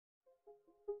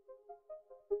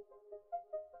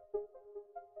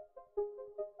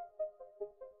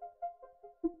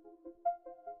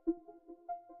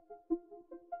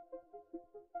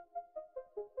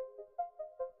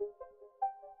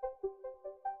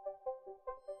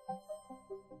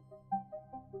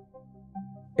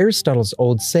Aristotle's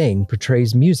old saying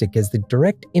portrays music as the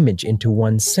direct image into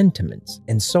one's sentiments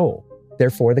and soul.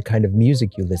 Therefore, the kind of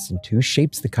music you listen to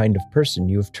shapes the kind of person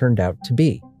you have turned out to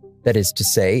be. That is to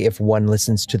say, if one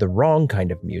listens to the wrong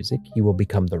kind of music, he will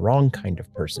become the wrong kind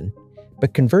of person.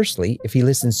 But conversely, if he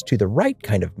listens to the right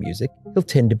kind of music, he'll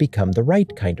tend to become the right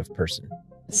kind of person.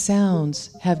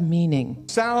 Sounds have meaning.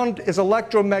 Sound is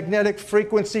electromagnetic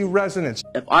frequency resonance.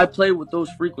 If I play with those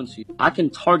frequencies, I can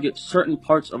target certain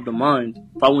parts of the mind.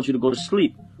 If I want you to go to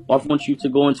sleep, or if I want you to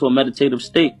go into a meditative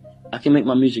state, I can make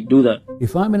my music do that.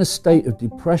 If I'm in a state of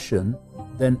depression,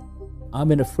 then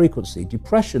I'm in a frequency.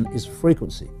 Depression is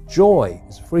frequency. Joy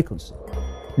is frequency.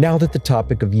 Now that the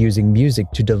topic of using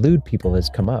music to delude people has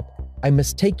come up, I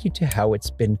must take you to how it's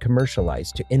been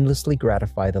commercialized to endlessly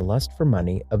gratify the lust for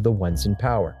money of the ones in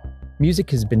power.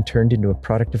 Music has been turned into a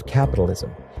product of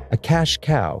capitalism, a cash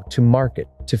cow to market,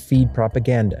 to feed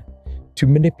propaganda, to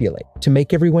manipulate, to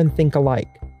make everyone think alike.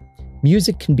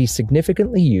 Music can be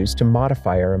significantly used to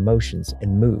modify our emotions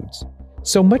and moods.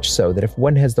 So much so that if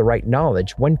one has the right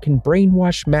knowledge, one can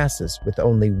brainwash masses with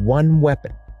only one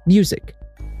weapon: music.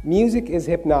 Music is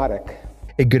hypnotic.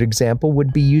 A good example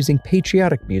would be using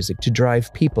patriotic music to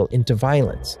drive people into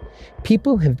violence.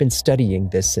 People have been studying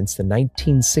this since the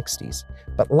 1960s,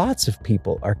 but lots of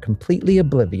people are completely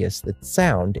oblivious that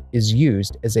sound is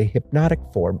used as a hypnotic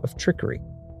form of trickery.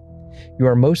 You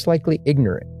are most likely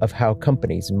ignorant of how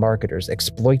companies and marketers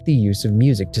exploit the use of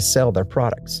music to sell their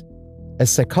products. As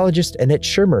psychologist Annette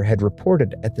Shermer had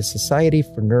reported at the Society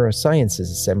for Neurosciences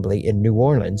Assembly in New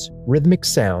Orleans, rhythmic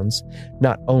sounds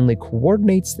not only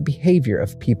coordinates the behavior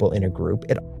of people in a group,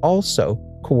 it also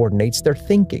coordinates their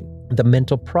thinking. The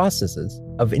mental processes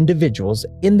of individuals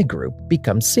in the group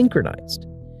become synchronized.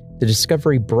 The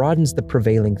discovery broadens the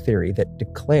prevailing theory that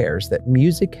declares that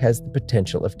music has the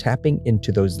potential of tapping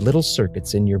into those little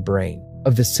circuits in your brain,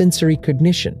 of the sensory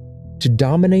cognition, to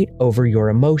dominate over your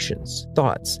emotions,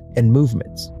 thoughts, and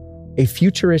movements. A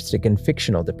futuristic and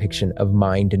fictional depiction of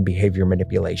mind and behavior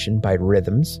manipulation by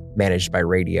rhythms, managed by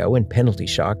radio and penalty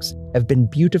shocks, have been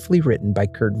beautifully written by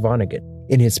Kurt Vonnegut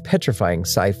in his petrifying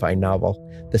sci-fi novel,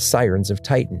 The Sirens of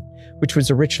Titan, which was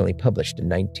originally published in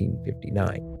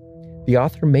 1959. The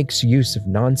author makes use of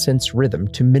nonsense rhythm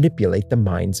to manipulate the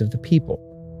minds of the people.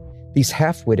 These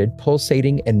half-witted,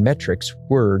 pulsating, and metrics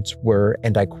words were,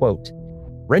 and I quote,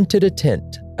 rented a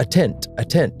tent, a tent, a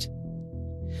tent.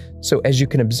 So as you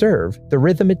can observe, the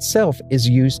rhythm itself is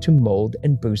used to mold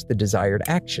and boost the desired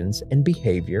actions and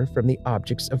behavior from the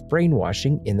objects of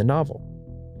brainwashing in the novel.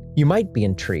 You might be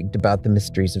intrigued about the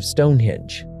mysteries of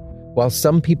Stonehenge. While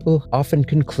some people often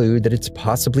conclude that it's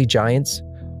possibly giants,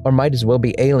 or might as well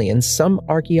be aliens, some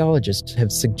archaeologists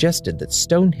have suggested that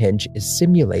Stonehenge is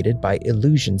simulated by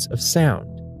illusions of sound.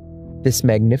 This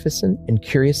magnificent and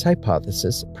curious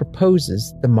hypothesis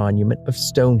proposes the monument of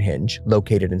Stonehenge,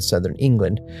 located in southern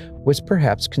England, was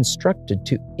perhaps constructed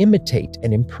to imitate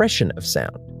an impression of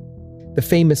sound. The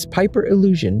famous piper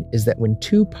illusion is that when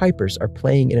two pipers are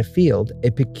playing in a field, a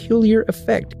peculiar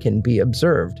effect can be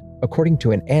observed, according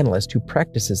to an analyst who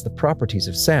practices the properties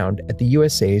of sound at the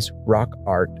USA's Rock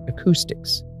Art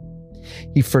Acoustics.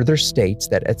 He further states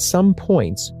that at some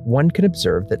points, one can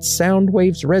observe that sound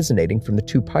waves resonating from the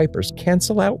two pipers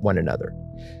cancel out one another,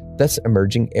 thus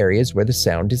emerging areas where the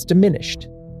sound is diminished.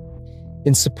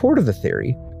 In support of the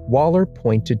theory, Waller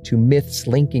pointed to myths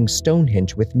linking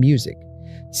Stonehenge with music,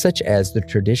 such as the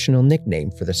traditional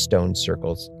nickname for the stone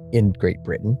circles in Great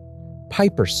Britain,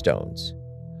 Piper Stones.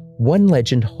 One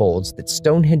legend holds that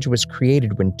Stonehenge was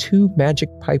created when two magic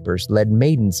pipers led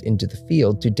maidens into the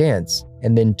field to dance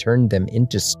and then turned them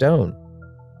into stone.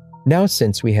 Now,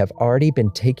 since we have already been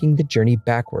taking the journey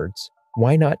backwards,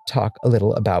 why not talk a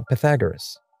little about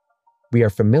Pythagoras? We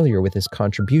are familiar with his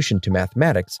contribution to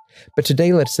mathematics, but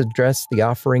today let's address the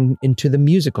offering into the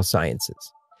musical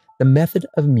sciences, the method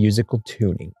of musical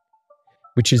tuning,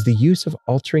 which is the use of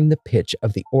altering the pitch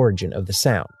of the origin of the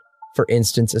sound. For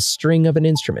instance, a string of an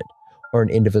instrument or an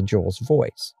individual's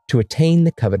voice, to attain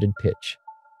the coveted pitch,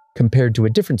 compared to a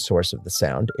different source of the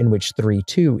sound in which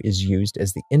 3/2 is used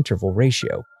as the interval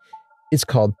ratio, is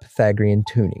called Pythagorean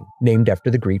tuning, named after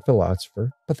the Greek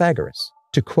philosopher Pythagoras.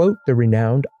 To quote the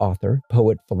renowned author,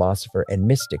 poet, philosopher, and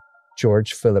mystic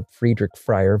George Philipp Friedrich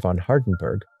Freyr von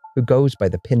Hardenberg, who goes by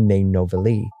the pen name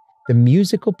Novelli, the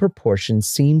musical proportion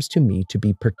seems to me to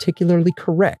be particularly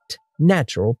correct,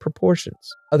 natural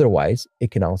proportions. Otherwise,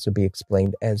 it can also be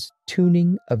explained as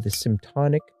tuning of the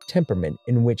symptonic temperament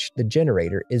in which the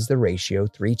generator is the ratio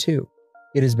 3:2.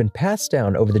 It has been passed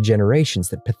down over the generations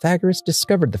that Pythagoras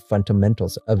discovered the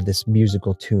fundamentals of this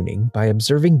musical tuning by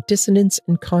observing dissonance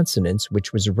and consonance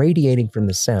which was radiating from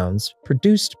the sounds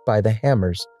produced by the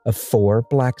hammers of 4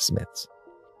 blacksmiths.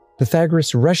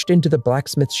 Pythagoras rushed into the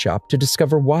blacksmith shop to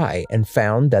discover why and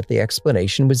found that the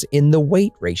explanation was in the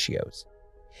weight ratios.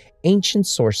 Ancient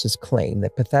sources claim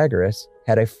that Pythagoras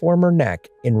had a former knack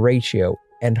in ratio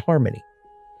and harmony.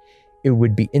 It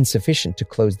would be insufficient to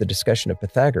close the discussion of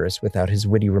Pythagoras without his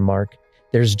witty remark,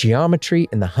 "There's geometry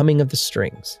in the humming of the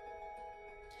strings."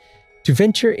 To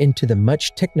venture into the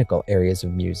much technical areas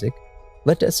of music,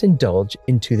 let us indulge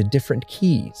into the different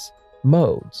keys,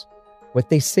 modes, what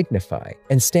they signify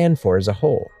and stand for as a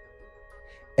whole.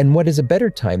 And what is a better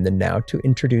time than now to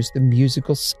introduce the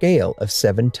musical scale of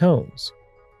 7 tones,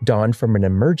 dawned from an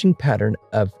emerging pattern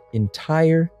of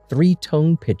entire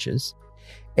 3-tone pitches,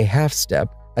 a half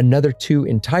step, another 2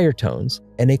 entire tones,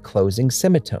 and a closing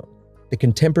semitone. The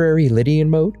contemporary Lydian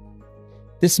mode?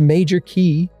 This major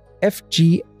key, F,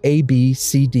 G, A, B,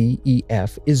 C, D, E,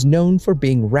 F, is known for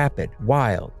being rapid,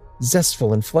 wild,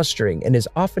 zestful, and flustering, and is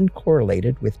often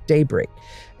correlated with daybreak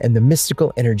and the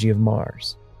mystical energy of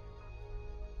Mars.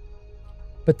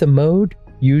 But the mode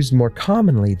used more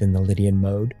commonly than the Lydian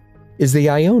mode is the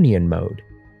Ionian mode.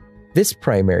 This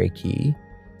primary key,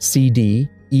 C, D,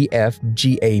 E, F,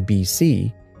 G, A, B,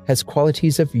 C, has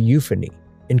qualities of euphony,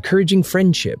 encouraging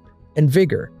friendship and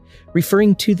vigor,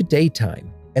 referring to the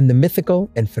daytime and the mythical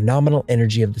and phenomenal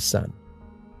energy of the sun.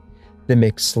 The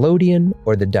Mixolydian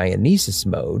or the Dionysus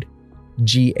mode,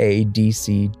 G, A, D,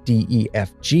 C, D, E,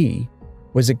 F, G,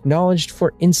 was acknowledged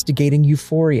for instigating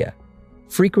euphoria,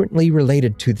 frequently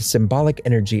related to the symbolic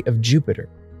energy of Jupiter.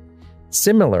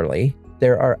 Similarly,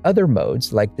 there are other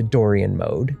modes like the Dorian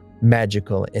mode,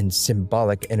 magical and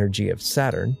symbolic energy of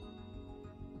Saturn,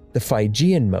 the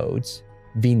Phrygian modes,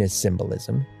 Venus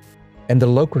symbolism, and the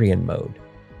Locrian mode,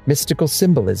 mystical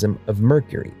symbolism of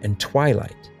Mercury and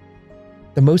twilight.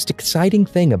 The most exciting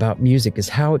thing about music is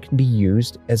how it can be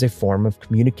used as a form of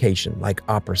communication like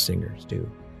opera singers do.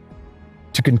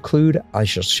 To conclude, I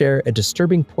shall share a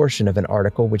disturbing portion of an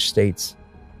article which states,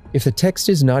 "If the text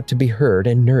is not to be heard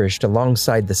and nourished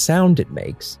alongside the sound it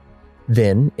makes,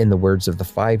 then, in the words of the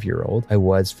 5-year-old I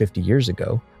was 50 years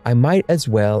ago, I might as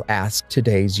well ask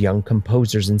today's young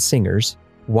composers and singers,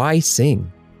 why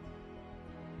sing?"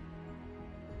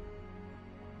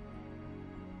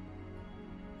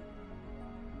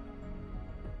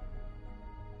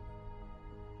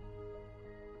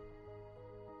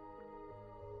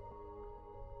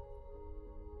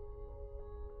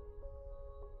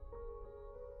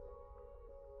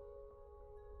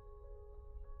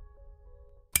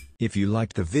 If you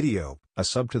liked the video, a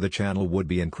sub to the channel would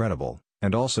be incredible,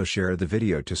 and also share the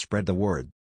video to spread the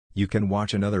word. You can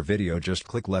watch another video, just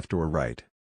click left or right.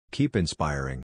 Keep inspiring.